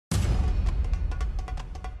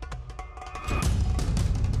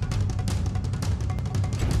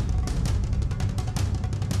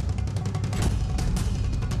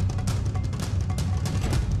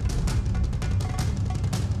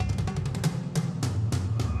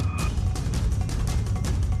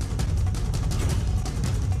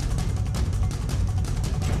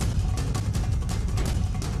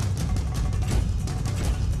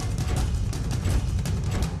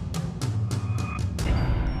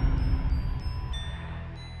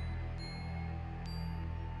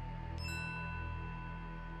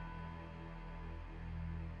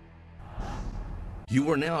You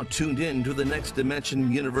are now tuned in to the Next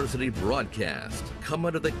Dimension University broadcast. Come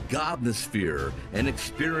under the Godnosphere and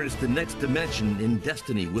experience the next dimension in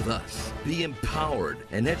destiny with us. Be empowered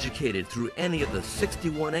and educated through any of the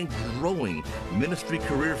 61 and growing ministry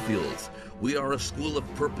career fields. We are a school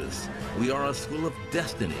of purpose. We are a school of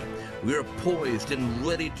destiny. We are poised and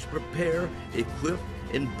ready to prepare, equip,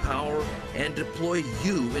 empower, and deploy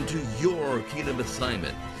you into your kingdom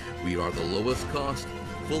assignment. We are the lowest cost,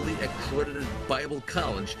 fully accredited Bible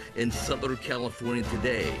college in Southern California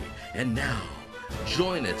today. And now,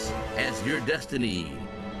 join us as your destiny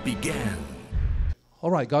begins.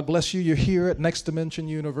 All right, God bless you. You're here at Next Dimension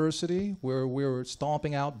University, where we're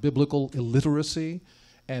stomping out biblical illiteracy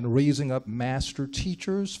and raising up master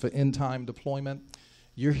teachers for end-time deployment.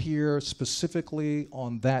 You're here specifically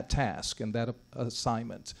on that task and that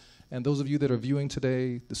assignment. And those of you that are viewing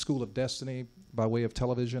today the School of Destiny by way of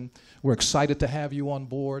television, we're excited to have you on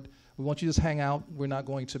board. We want you to just hang out. We're not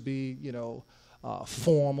going to be,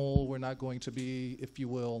 formal. We're not going to be, if you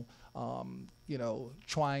will,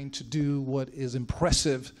 trying to do what is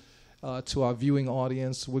impressive to our viewing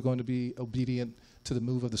audience. We're going to be obedient to the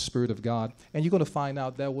move of the Spirit of God. And you're going to find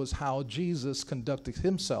out that was how Jesus conducted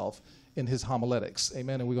himself in his homiletics.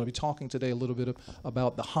 Amen. And we're going to be talking today a little bit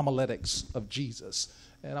about the homiletics of Jesus.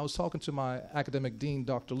 And I was talking to my academic dean,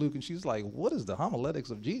 Dr. Luke, and she's like, what is the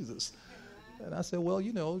homiletics of Jesus? And I said, well,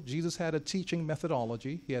 Jesus had a teaching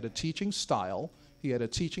methodology. He had a teaching style. He had a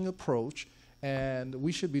teaching approach. And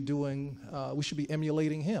we should be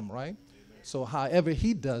emulating him, right? Amen. So however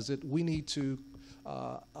he does it, we need to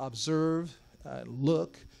observe,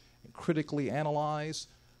 look, and critically analyze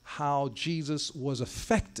how Jesus was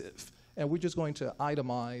effective. And we're just going to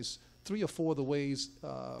itemize 3 or 4 of the ways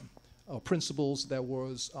principles that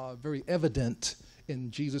was very evident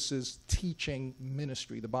in Jesus' teaching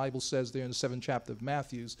ministry. The Bible says there in the 7th chapter of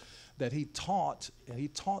Matthew that he taught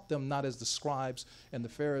them not as the scribes and the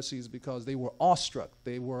Pharisees because they were awestruck.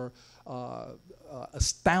 They were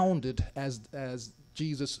astounded as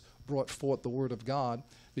Jesus brought forth the word of God,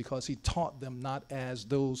 because he taught them not as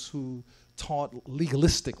those who taught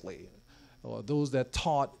legalistically or those that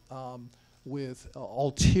taught with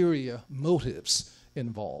ulterior motives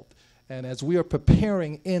involved. And as we are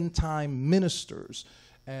preparing end-time ministers,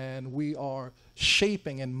 and we are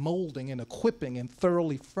shaping and molding and equipping and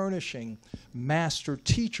thoroughly furnishing master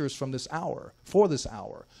teachers for this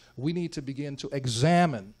hour, we need to begin to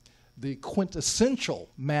examine the quintessential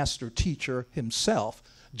master teacher himself,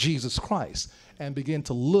 Jesus Christ, and begin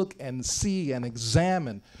to look and see and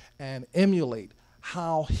examine and emulate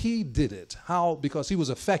how he did it, because he was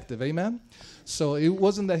effective, amen? So it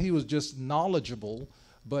wasn't that he was just knowledgeable,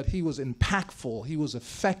 but he was impactful, he was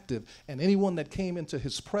effective, and anyone that came into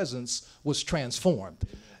his presence was transformed.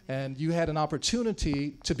 And you had an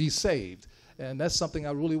opportunity to be saved. And that's something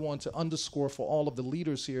I really want to underscore for all of the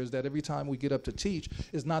leaders here, is that every time we get up to teach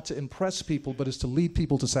is not to impress people, but is to lead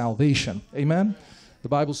people to salvation. Amen? The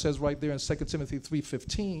Bible says right there in 2 Timothy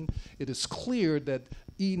 3:15, it is clear that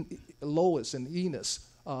Lois and Eunice,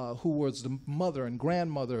 who was the mother and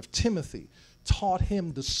grandmother of Timothy, taught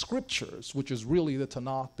him the scriptures, which is really the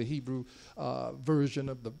Tanakh, the Hebrew version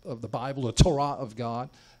of the Bible, the Torah of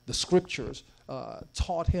God. The scriptures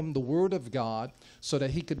taught him the word of God so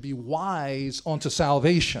that he could be wise unto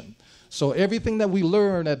salvation. So everything that we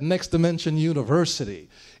learn at Next Dimension University,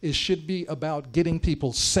 it should be about getting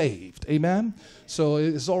people saved. Amen? So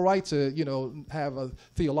it's all right to, have a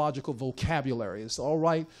theological vocabulary. It's all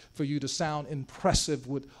right for you to sound impressive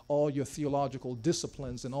with all your theological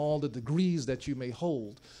disciplines and all the degrees that you may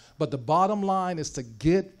hold. But the bottom line is to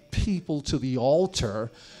get people to the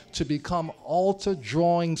altar, to become altar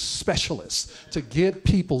drawing specialists, to get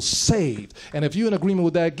people saved. And if you're in agreement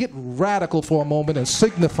with that, get radical for a moment and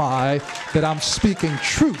signify that I'm speaking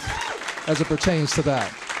truth as it pertains to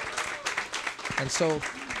that. And so,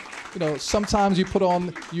 sometimes you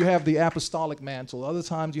have the apostolic mantle. Other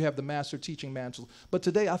times you have the master teaching mantle. But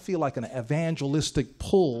today I feel like an evangelistic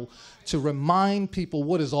pull to remind people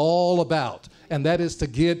what it's all about, and that is to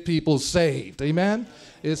get people saved. Amen?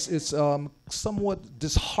 It's somewhat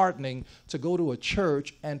disheartening to go to a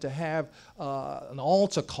church and to have an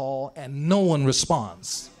altar call and no one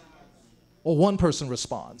responds, or one person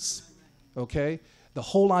responds. Okay? The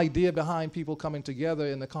whole idea behind people coming together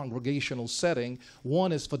in the congregational setting,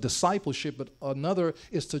 one is for discipleship, but another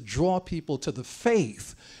is to draw people to the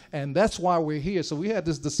faith. And that's why we're here. So we had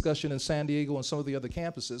this discussion in San Diego and some of the other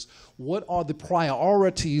campuses. What are the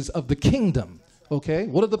priorities of the kingdom? Okay?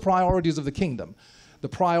 What are the priorities of the kingdom? The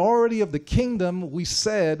priority of the kingdom, we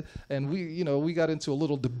said, and we got into a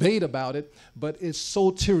little debate about it, but it's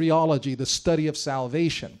soteriology, the study of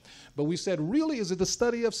salvation. But we said, really, is it the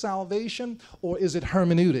study of salvation or is it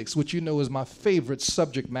hermeneutics, which you know is my favorite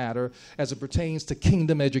subject matter as it pertains to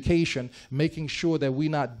kingdom education, making sure that we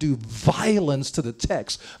not do violence to the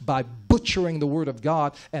text by butchering the Word of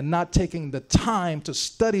God and not taking the time to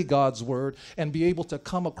study God's Word and be able to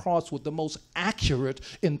come across with the most accurate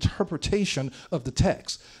interpretation of the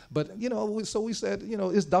text. But, so we said,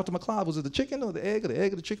 is Dr. McLeod, was it the chicken or the egg or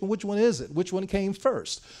the chicken? Which one is it? Which one came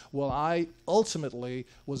first? Well, I ultimately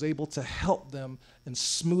was able to help them in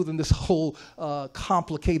smoothing this whole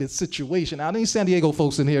complicated situation. Now, any San Diego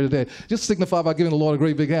folks in here today, just signify by giving the Lord a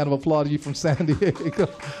great big hand of applause to you from San Diego.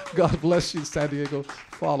 God bless you, San Diego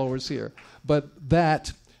followers here. But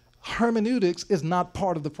that hermeneutics is not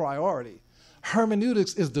part of the priority.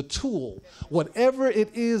 Hermeneutics is the tool. Whatever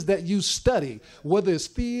it is that you study, whether it's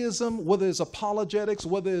theism, whether it's apologetics,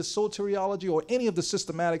 whether it's soteriology, or any of the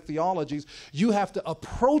systematic theologies, you have to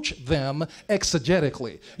approach them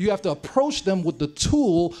exegetically. You have to approach them with the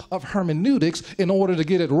tool of hermeneutics in order to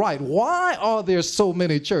get it right. Why are there so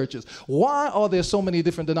many churches? Why are there so many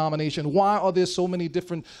different denominations? Why are there so many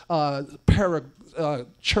different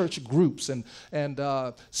church groups and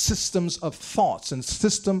systems of thoughts and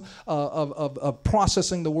system of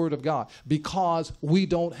processing the Word of God? Because we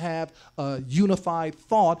don't have a unified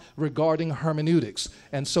thought regarding hermeneutics.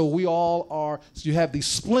 And so you have these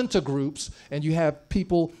splinter groups, and you have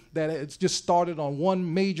people that it's just started on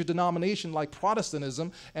one major denomination like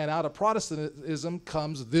Protestantism, and out of Protestantism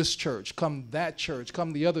comes this church, come that church,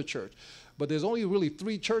 come the other church. But there's only really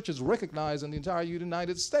 3 churches recognized in the entire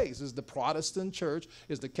United States. Is the Protestant church,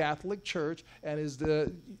 is the Catholic church, and is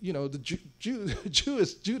the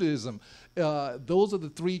Judaism. Those are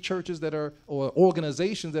the 3 churches that are, or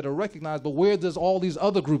organizations that are recognized. But where does all these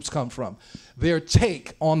other groups come from? Their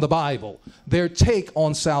take on the Bible, their take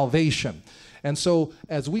on salvation. And so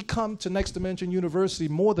as we come to Next Dimension University,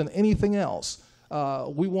 more than anything else,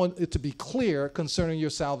 we want it to be clear concerning your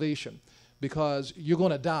salvation. Because you're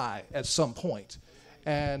going to die at some point,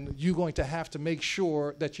 and you're going to have to make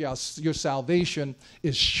sure that your salvation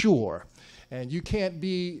is sure. And you can't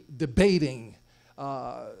be debating,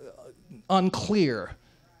 unclear,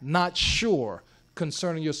 not sure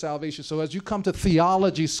concerning your salvation. So as you come to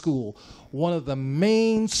theology school, one of the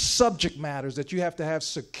main subject matters that you have to have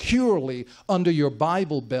securely under your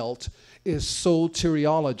Bible belt is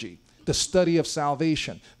soteriology, the study of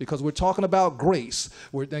salvation, because we're talking about grace.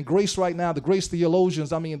 And grace right now, the grace theologians,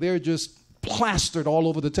 they're just plastered all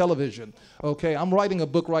over the television. Okay, I'm writing a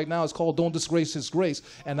book right now. It's called Don't Disgrace His Grace.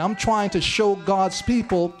 And I'm trying to show God's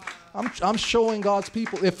people, I'm showing God's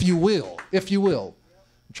people, if you will.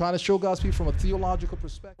 I'm trying to show God's people from a theological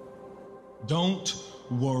perspective. Don't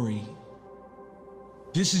worry.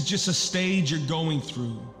 This is just a stage you're going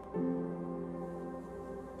through.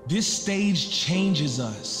 This stage changes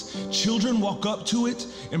us. Children walk up to it,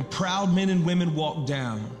 and proud men and women walk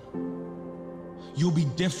down. You'll be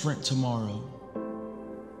different tomorrow.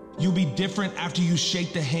 You'll be different after you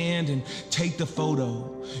shake the hand and take the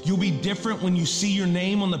photo. You'll be different when you see your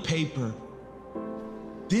name on the paper.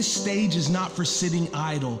 This stage is not for sitting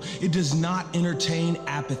idle. It does not entertain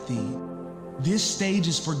apathy. This stage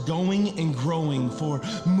is for going and growing, for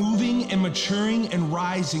moving and maturing and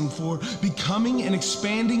rising, for becoming and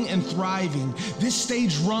expanding and thriving. This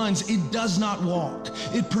stage runs, it does not walk.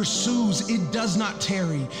 It pursues, it does not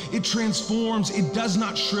tarry. It transforms, it does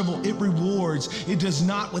not shrivel. It rewards, it does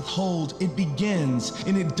not withhold. It begins,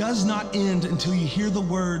 and it does not end until you hear the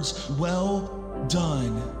words, "Well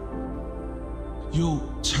done." You'll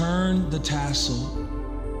turn the tassel.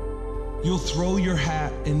 You'll throw your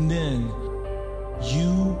hat, and then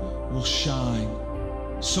you will shine.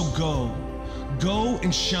 So go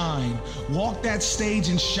and shine. Walk that stage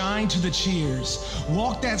and shine to the cheers.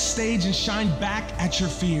 Walk that stage and shine back at your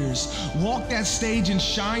fears. Walk that stage and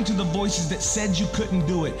shine to the voices that said you couldn't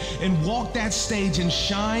do it. And walk that stage and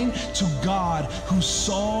shine to God who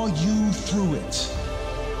saw you through it.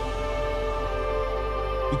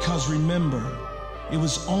 Because remember, it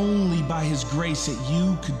was only by His grace that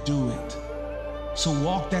you could do it. So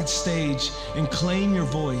walk that stage and claim your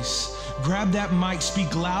voice. Grab that mic,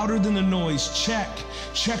 speak louder than the noise. Check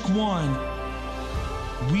 1.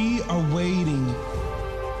 We are waiting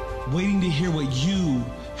to hear what you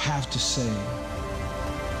have to say.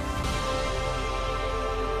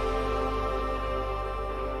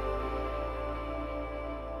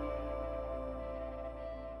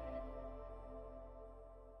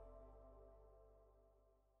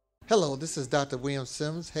 Hello, this is Dr. William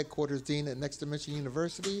Sims, Headquarters Dean at Next Dimension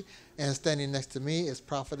University, and standing next to me is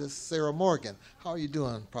Prophetess Sarah Morgan. How are you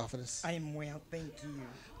doing, Prophetess? I am well, thank you.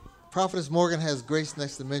 Prophetess Morgan has graced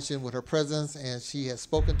Next Dimension with her presence, and she has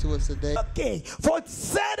spoken to us today. Okay, for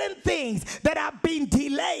certain things that have been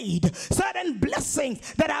delayed, certain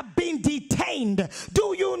blessings that have been detained,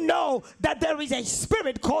 do you know that there is a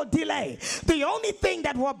spirit called delay? The only thing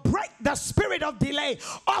that will break the spirit of delay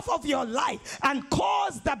off of your life and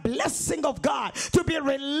cause the blessing of God to be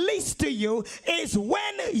released to you is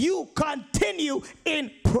when you continue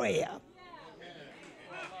in prayer.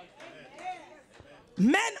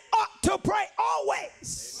 Men ought to pray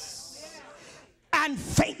always and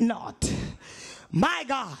faint not. My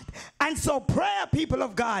God. And so prayer, people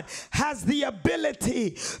of God, has the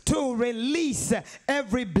ability to release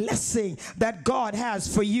every blessing that God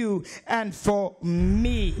has for you and for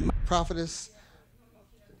me. Prophetess,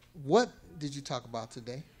 what did you talk about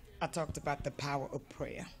today? I talked about the power of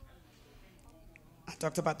prayer. I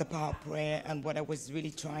talked about the power of prayer, and what I was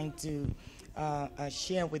really trying to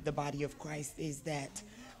share with the body of Christ is that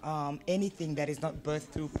anything that is not birthed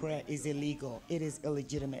through prayer is illegal. It is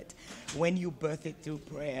illegitimate. When you birth it through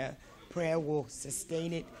prayer, prayer will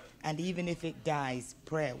sustain it, and even if it dies,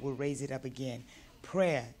 prayer will raise it up again.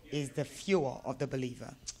 Prayer is the fuel of the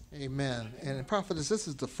believer. Amen. And Prophetess, this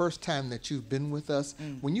is the first time that you've been with us.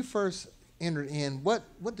 When you first entered in, what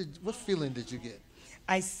feeling did you get?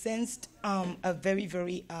 I sensed a very,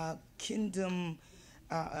 very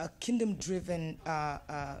kingdom-driven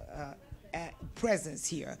presence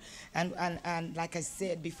here, and like I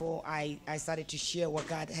said before, I started to share what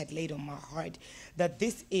God had laid on my heart, that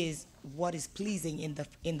this is what is pleasing in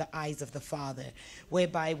the eyes of the Father,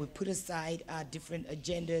 whereby we put aside different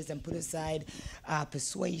agendas and put aside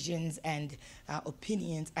persuasions and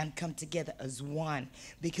opinions and come together as one,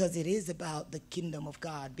 because it is about the kingdom of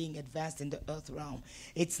God being advanced in the earth realm.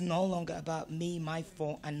 It's no longer about me, my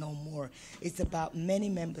four, and no more. It's about many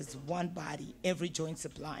members, one body, every joint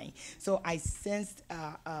supplying. So I sensed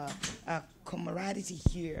a camaraderie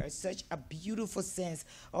here, such a beautiful sense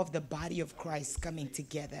of the body of Christ coming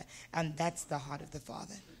together, and that's the heart of the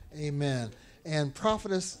Father. Amen. And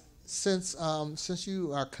Prophetess, since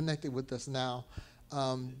you are connected with us now,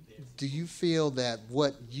 do you feel that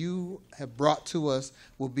what you have brought to us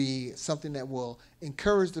will be something that will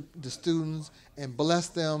encourage the students and bless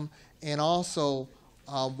them, and also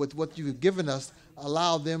with what you've given us,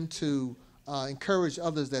 allow them to encourage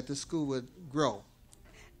others that the school would grow?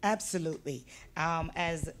 Absolutely.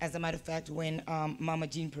 As a matter of fact, when Mama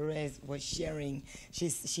Jean Perez was sharing,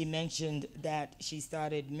 she mentioned that she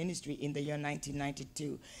started ministry in the year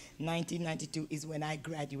 1992. 1992 is when I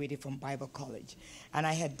graduated from Bible college, and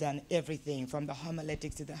I had done everything from the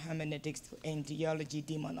homiletics to the hermeneutics to theology,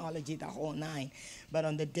 demonology, the whole nine. But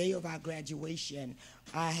on the day of our graduation,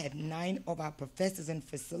 I had 9 of our professors and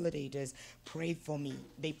facilitators pray for me.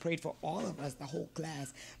 They prayed for all of us, the whole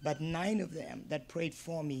class, but 9 of them that prayed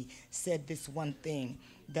for me said this one thing,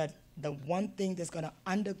 that the one thing that's going to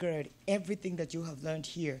undergird everything that you have learned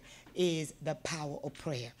here is the power of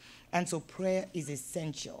prayer. And so prayer is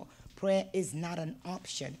essential. Prayer is not an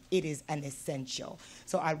option, it is an essential.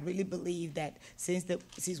 So I really believe that since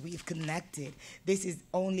we've connected, this is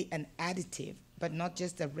only an additive, but not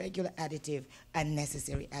just a regular additive, a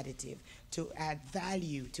necessary additive to add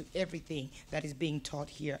value to everything that is being taught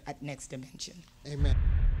here at Next Dimension. Amen.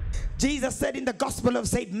 Jesus said in the Gospel of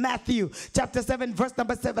St. Matthew, chapter 7, verse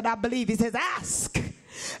number 7, I believe, he says, ask,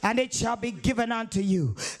 and it shall be given unto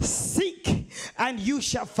you. Seek, and you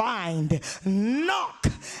shall find. Knock,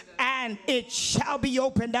 and it shall be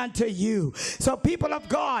opened unto you. So people of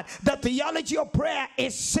God, the theology of prayer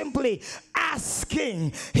is simply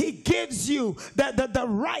asking. He gives you the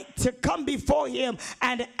right to come before him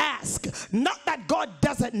and ask. Not that God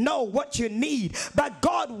doesn't know what you need, but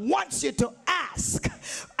God wants you to ask.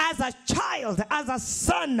 As a child, as a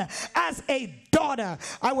son, as a daughter.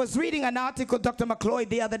 I was reading an article, Dr. McLeod,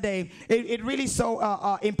 the other day. It really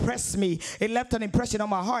so impressed me. It left an impression on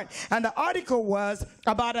my heart. And the article was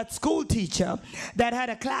about a school teacher that had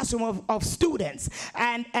a classroom of students.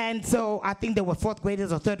 And so I think they were 4th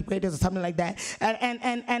graders or 3rd graders or something like that.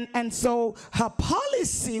 And so her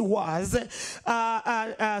policy was,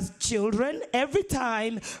 children, every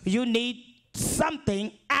time you need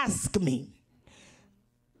something, ask me.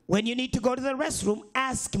 When you need to go to the restroom,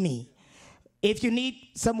 ask me. If you need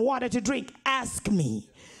some water to drink, ask me.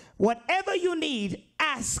 Whatever you need,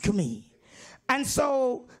 ask me. And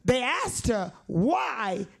so they asked her,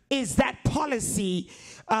 why is that policy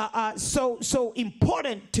so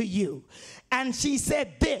important to you? And she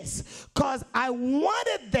said this, because I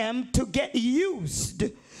wanted them to get used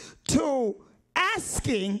to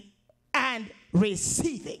asking and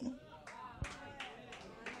receiving.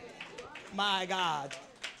 My God.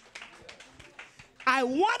 I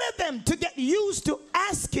wanted them to get used to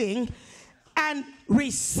asking and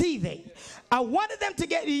receiving. I wanted them to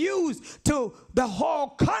get used to the whole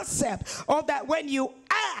concept of that when you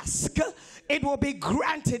ask, it will be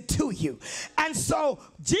granted to you. And so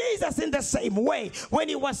Jesus, in the same way, when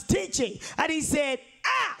he was teaching, and he said,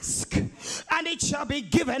 ask and it shall be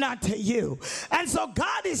given unto you. And so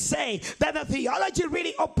God is saying that the theology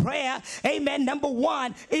really of prayer, amen, number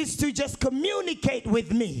one is to just communicate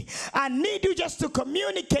with me. I need you just to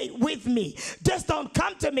communicate with me. Just don't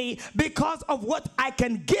come to me because of what I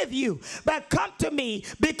can give you, but come to me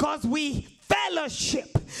because we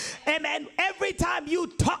fellowship. Amen. Every time you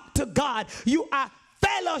talk to God, you are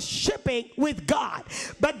fellowshipping with God.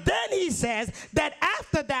 But then he says that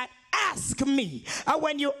after that, ask me. And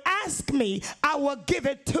when you ask me, I will give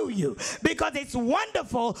it to you. Because it's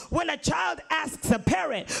wonderful when a child asks a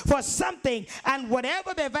parent for something and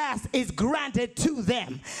whatever they've asked is granted to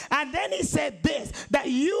them. And then he said this, that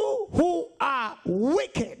you who are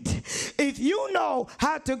wicked, if you know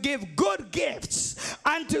how to give good gifts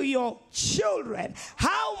unto your children,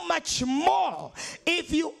 how much more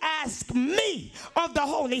if you ask me of the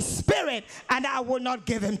Holy Spirit and I will not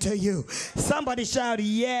give him to you. Somebody shout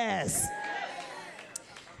yes.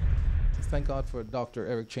 Thank God for Dr.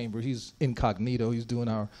 Eric Chambers. He's incognito. He's doing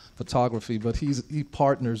our photography, but he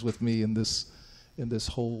partners with me in this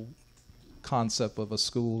whole concept of a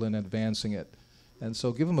school and advancing it. And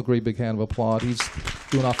so give him a great big hand of applause. He's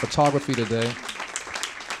doing our photography today.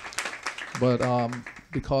 But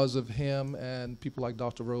because of him and people like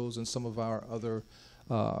Dr. Rose and some of our other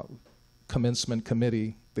commencement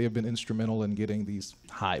committee, they have been instrumental in getting these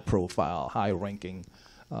high-profile, high-ranking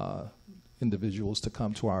individuals to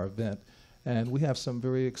come to our event. And we have some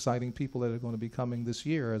very exciting people that are going to be coming this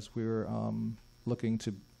year as we're looking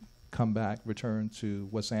to come back, return to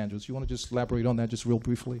Los Angeles. You want to just elaborate on that just real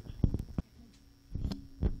briefly?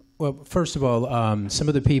 Well, first of all, some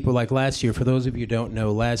of the people, like last year, for those of you who don't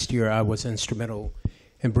know, last year I was instrumental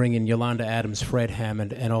in bringing Yolanda Adams, Fred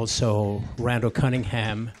Hammond, and also Randall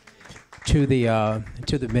Cunningham to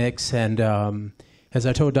the mix. And as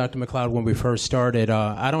I told Dr. McLeod when we first started,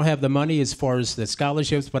 I don't have the money as far as the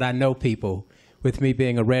scholarships, but I know people, with me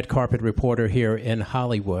being a red carpet reporter here in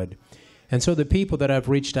Hollywood. And so the people that I've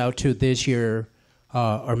reached out to this year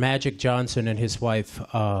are Magic Johnson and his wife,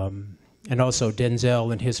 and also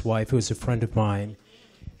Denzel and his wife, who is a friend of mine.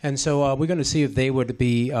 And so we're going to see if they would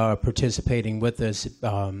be participating with us.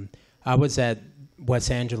 I was at Los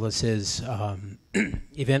Angeles's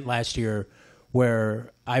event last year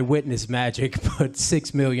where I witnessed Magic put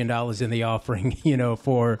 $6 million in the offering,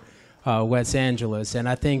 for Los Angeles. And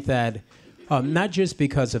I think that not just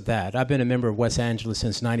because of that. I've been a member of Los Angeles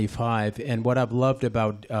since '95, and what I've loved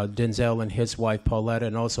about Denzel and his wife, Pauletta,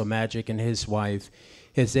 and also Magic and his wife,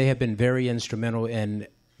 is they have been very instrumental in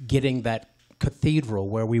getting that cathedral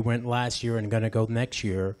where we went last year and going to go next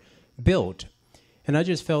year built. And I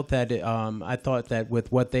just felt that, I thought that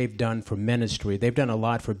with what they've done for ministry, they've done a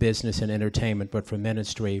lot for business and entertainment, but for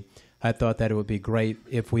ministry, I thought that it would be great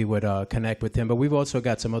if we would connect with them. But we've also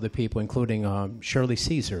got some other people, including Shirley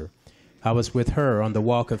Caesar. I was with her on the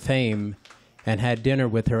Walk of Fame and had dinner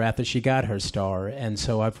with her after she got her star, and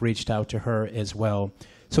so I've reached out to her as well.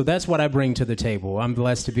 So that's what I bring to the table. I'm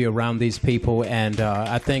blessed to be around these people, and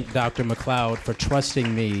I thank Dr. McLeod for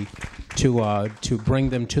trusting me to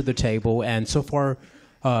bring them to the table. And so far,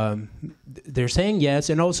 they're saying yes.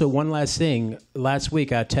 And also, one last thing. Last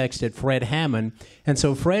week, I texted Fred Hammond, and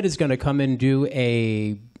so Fred is going to come and do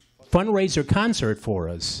a fundraiser concert for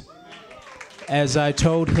us. As I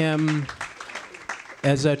told him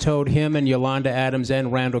and Yolanda Adams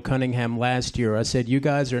and Randall Cunningham last year, I said, you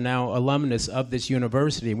guys are now alumnus of this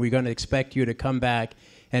university. We're going to expect you to come back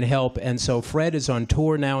and help. And so Fred is on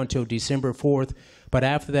tour now until December 4th. But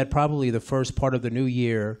after that, probably the first part of the new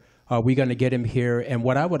year, we're going to get him here. And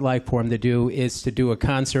what I would like for him to do is to do a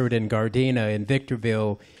concert in Gardena, in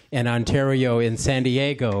Victorville, in Ontario, in San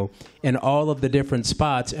Diego, in all of the different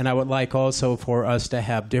spots. And I would like also for us to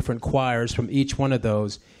have different choirs from each one of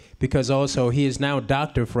those, because also he is now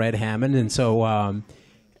Dr. Fred Hammond, and so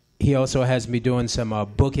he also has me doing some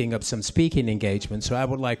booking of some speaking engagements. So I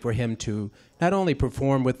would like for him to not only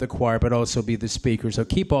perform with the choir, but also be the speaker. So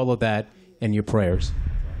keep all of that in your prayers.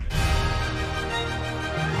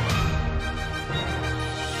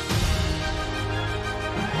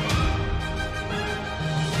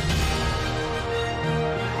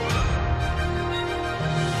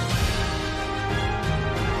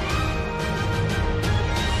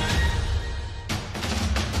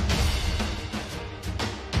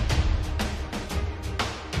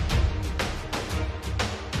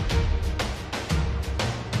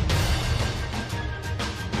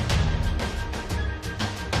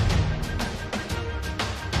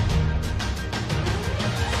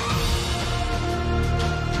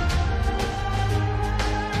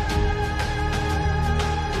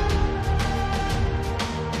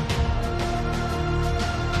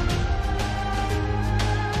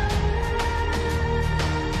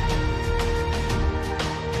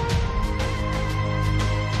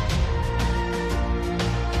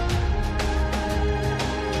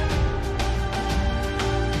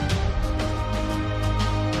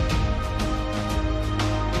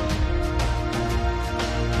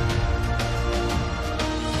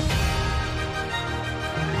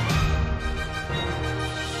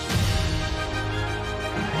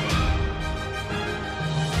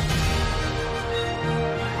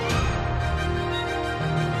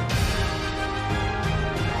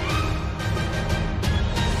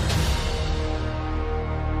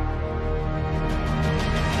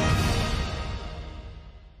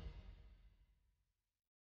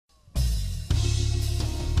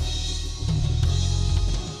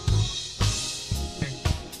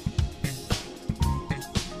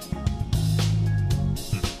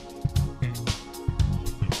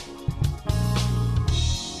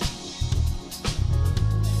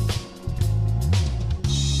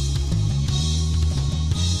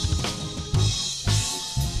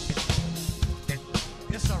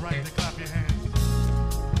 all right to clap your hands.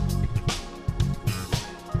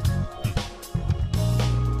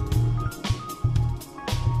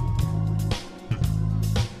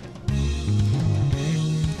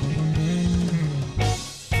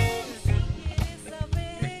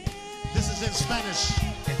 This is in Spanish.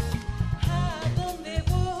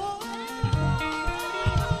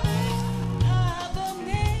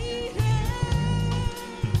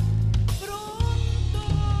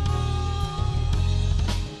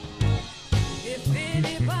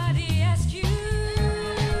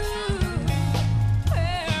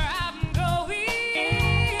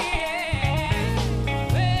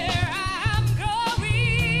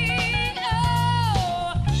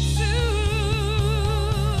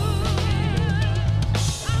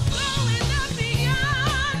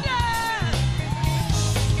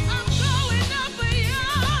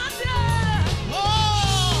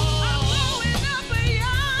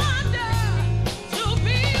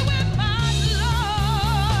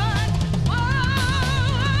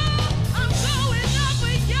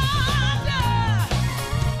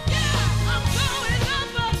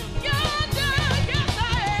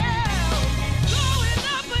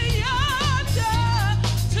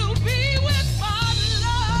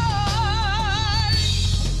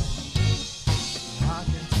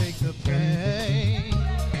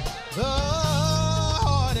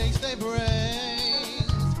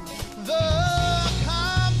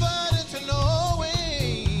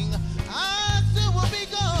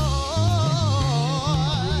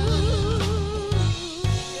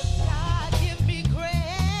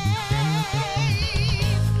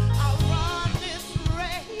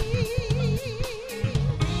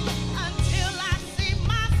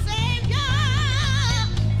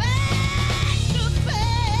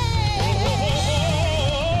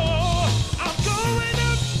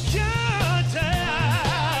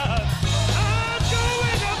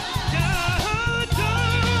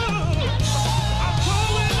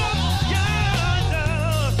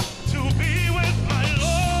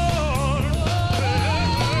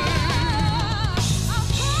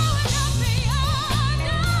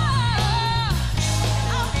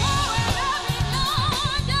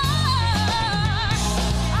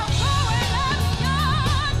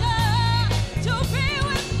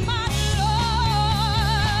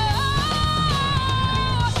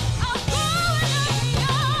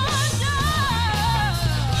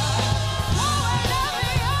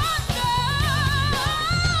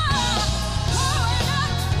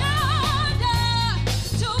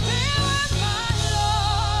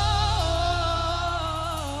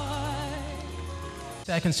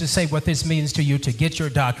 Seconds to say what this means to you to get your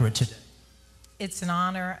doctorate today. It's an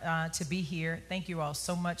honor to be here. Thank you all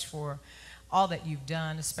so much for all that you've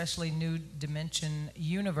done, especially New Dimension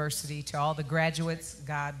University. To all the graduates,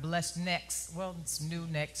 God bless next. Well, it's new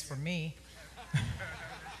next for me.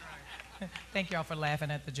 Thank you all for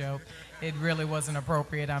laughing at the joke. It really wasn't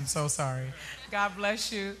appropriate. I'm so sorry. God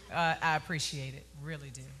bless you. I appreciate it. Really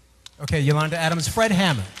do. Okay, Yolanda Adams, Fred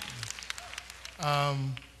Hammond.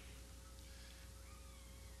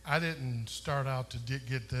 I didn't start out to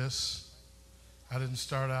get this. I didn't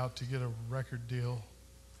start out to get a record deal.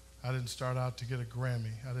 I didn't start out to get a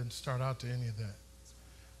Grammy. I didn't start out to any of that.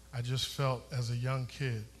 I just felt as a young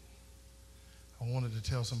kid, I wanted to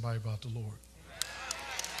tell somebody about the Lord.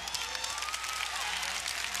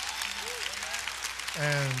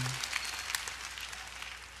 And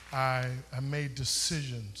I made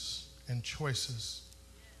decisions and choices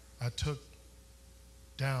I took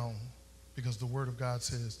down because the Word of God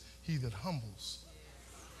says, he that humbles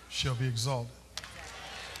shall be exalted.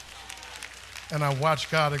 And I watched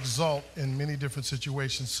God exalt in many different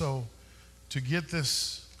situations. So to get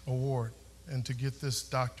this award and to get this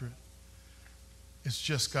doctorate, it's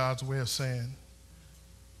just God's way of saying,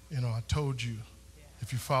 you know, I told you,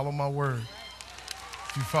 if you follow my word,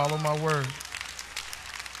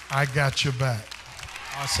 I got your back.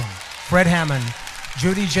 Awesome. Fred Hammond,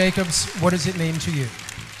 Judy Jacobs, what does it mean to you?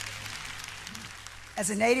 As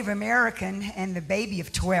a Native American and the baby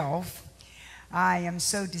of 12, I am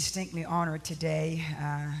so distinctly honored today.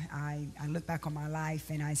 I look back on my life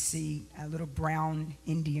and I see a little brown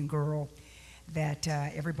Indian girl that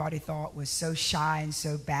everybody thought was so shy and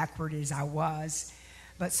so backward as I was.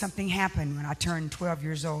 But something happened when I turned 12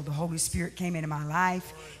 years old. The Holy Spirit came into my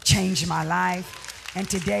life, changed my life. And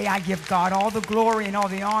today I give God all the glory and all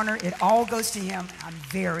the honor. It all goes to him. I'm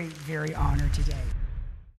very, very honored today.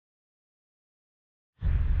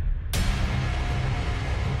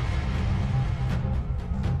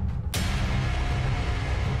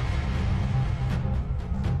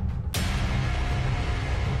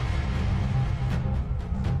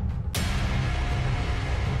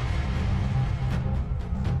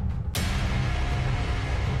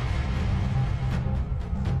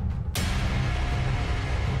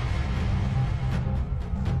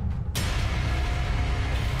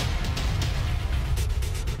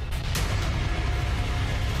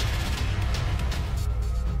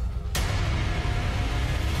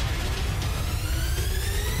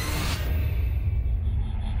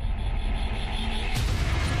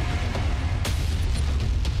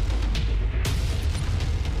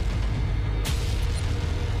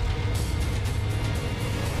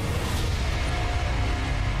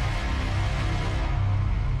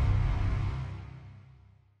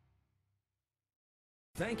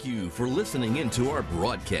 Thank you for listening into our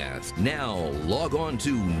broadcast. Now, log on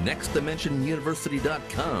to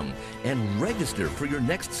nextdimensionuniversity.com and register for your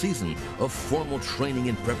next season of formal training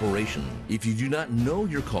and preparation. If you do not know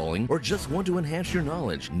your calling or just want to enhance your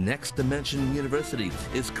knowledge, Next Dimension University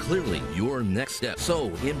is clearly your next step.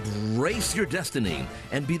 So, embrace your destiny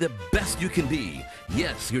and be the best you can be.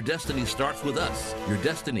 Yes, your destiny starts with us. Your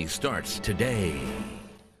destiny starts today.